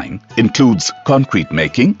value-added line includes concrete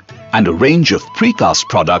making and a range of precast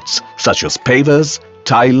products such as pavers,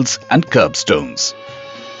 tiles and curbstones.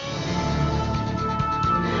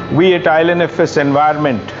 We at IL&FS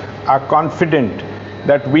Environment are confident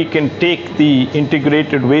that we can take the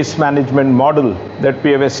integrated waste management model that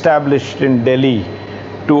we have established in Delhi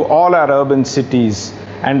to all our urban cities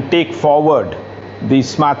and take forward the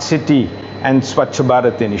Smart City and Swachh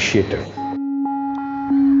Bharat initiative.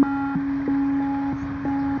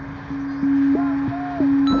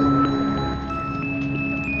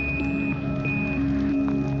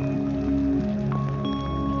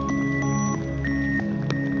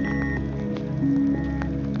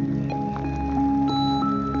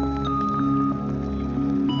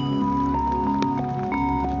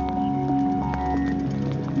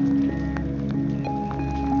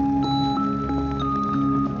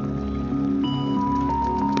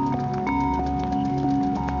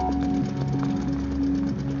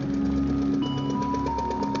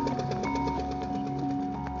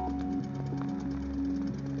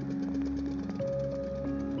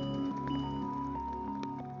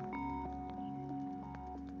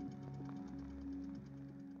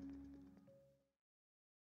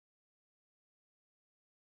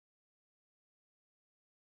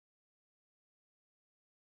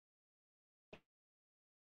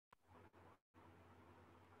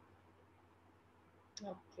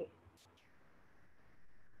 Okay.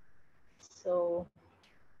 So,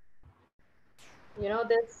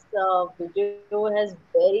 this video has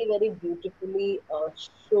very beautifully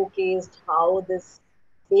showcased how this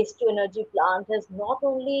waste to energy plant has not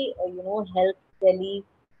only, helped Delhi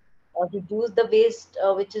reduce the waste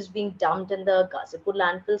which is being dumped in the Ghazipur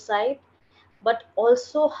landfill site, but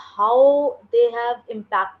also how they have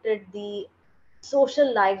impacted the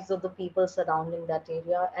social lives of the people surrounding that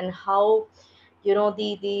area, and how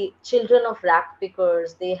the children of rack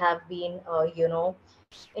pickers, they have been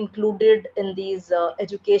included in these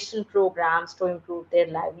education programs to improve their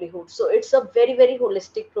livelihood. So it's a very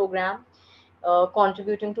holistic program,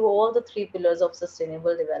 contributing to all the three pillars of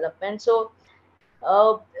sustainable development. So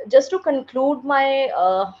uh, just to conclude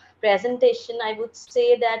my presentation, I would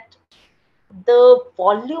say that the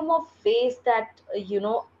volume of waste that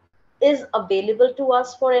is available to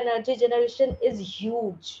us for energy generation is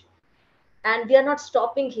huge, and we are not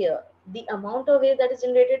stopping here. The amount of waste that is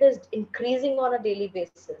generated is increasing on a daily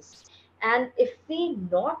basis, and if we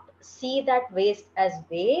not see that waste as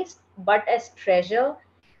waste but as treasure,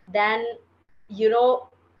 then we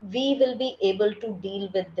will be able to deal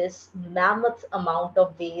with this mammoth amount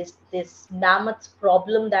of waste, this mammoth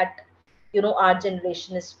problem that our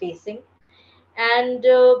generation is facing. And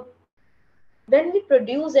when we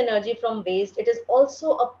produce energy from waste, it is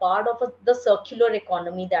also a part of the circular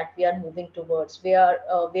economy that we are moving towards,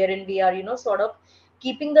 wherein we are sort of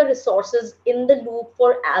keeping the resources in the loop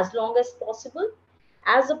for as long as possible,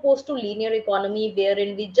 as opposed to linear economy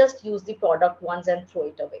wherein we just use the product once and throw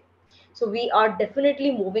it away. So we are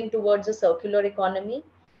definitely moving towards a circular economy,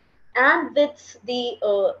 and with the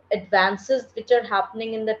advances which are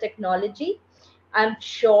happening in the technology, I'm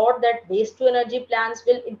sure that waste to energy plants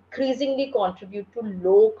will increasingly contribute to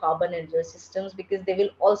low carbon energy systems, because they will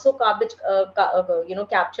also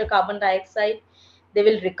capture carbon dioxide. They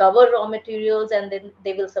will recover raw materials, and then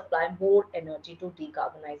they will supply more energy to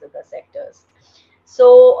decarbonize other sectors.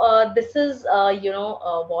 So this is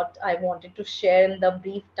what I wanted to share in the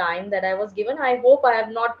brief time that I was given. I hope I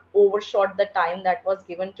have not overshot the time that was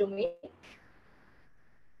given to me.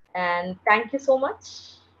 And thank you so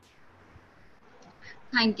much.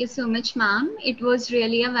 Thank you so much, ma'am. It was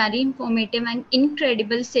really a very informative and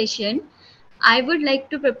incredible session. I would like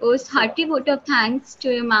to propose hearty vote of thanks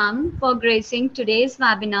to you, ma'am, for gracing today's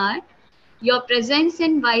webinar. Your presence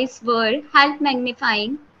and wise word help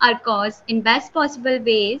magnifying our cause in best possible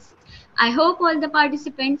ways. I hope all the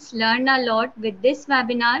participants learned a lot with this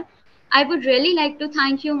webinar. I would really like to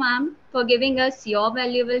thank you, ma'am, for giving us your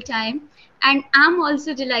valuable time. And I'm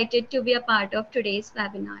also delighted to be a part of today's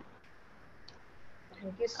webinar.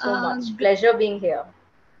 Thank you so much. G- Pleasure being here.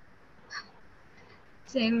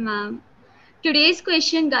 Same, ma'am. Today's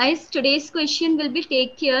question, guys, today's question will be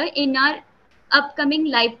take care in our upcoming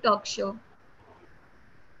live talk show.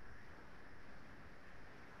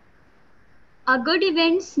 Our good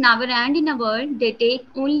events never end in a world, they take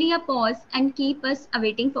only a pause and keep us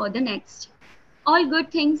awaiting for the next. All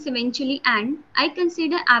good things eventually end. I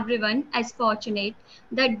consider everyone as fortunate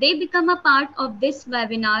that they become a part of this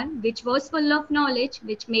webinar, which was full of knowledge,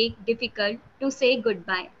 which make difficult to say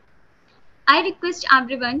goodbye. I request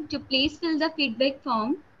everyone to please fill the feedback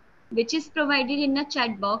form, which is provided in the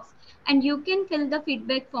chat box, and you can fill the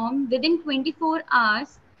feedback form within 24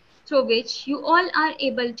 hours, through which you all are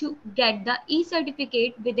able to get the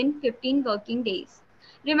e-certificate within 15 working days.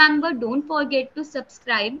 Remember, don't forget to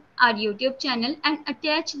subscribe our YouTube channel and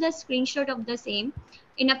attach the screenshot of the same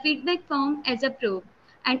in a feedback form as a proof.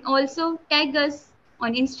 And also tag us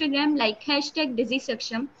on Instagram like hashtag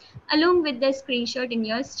DIGISAKSHAM along with the screenshot in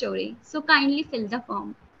your story. So kindly fill the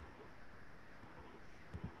form.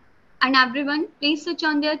 And everyone, please switch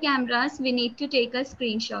on their cameras. We need to take a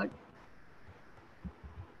screenshot.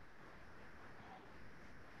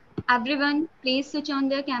 Everyone, please switch on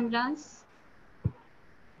their cameras.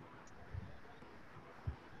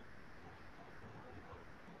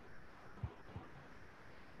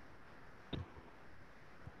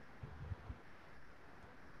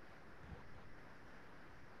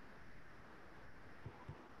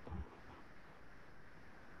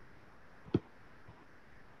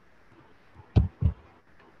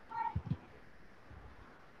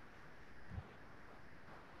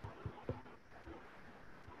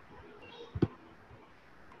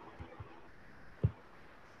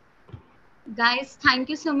 Guys, thank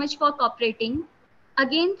you so much for cooperating.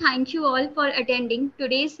 Again, thank you all for attending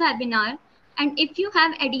today's webinar. And if you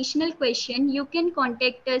have additional question, you can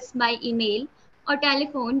contact us by email or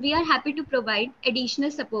telephone. We are happy to provide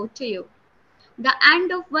additional support to you. The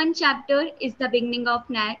end of one chapter is the beginning of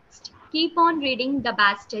next. Keep on reading, the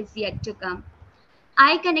best is yet to come.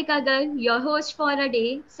 I, Kanika Girl, your host for a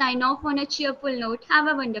day, sign off on a cheerful note. Have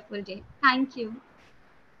a wonderful day. Thank you.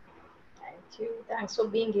 Thank you. Thanks for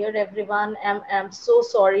being here, everyone. I'm so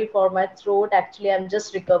sorry for my throat. Actually, I'm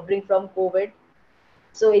just recovering from COVID.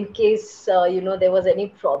 So in case there was any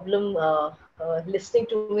problem listening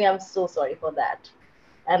to me, I'm so sorry for that.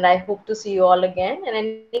 And I hope to see you all again. And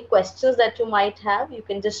any questions that you might have, you can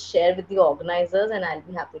just share with the organizers, and I'll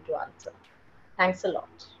be happy to answer. Thanks a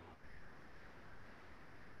lot.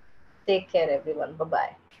 Take care, everyone. Bye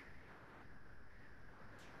bye.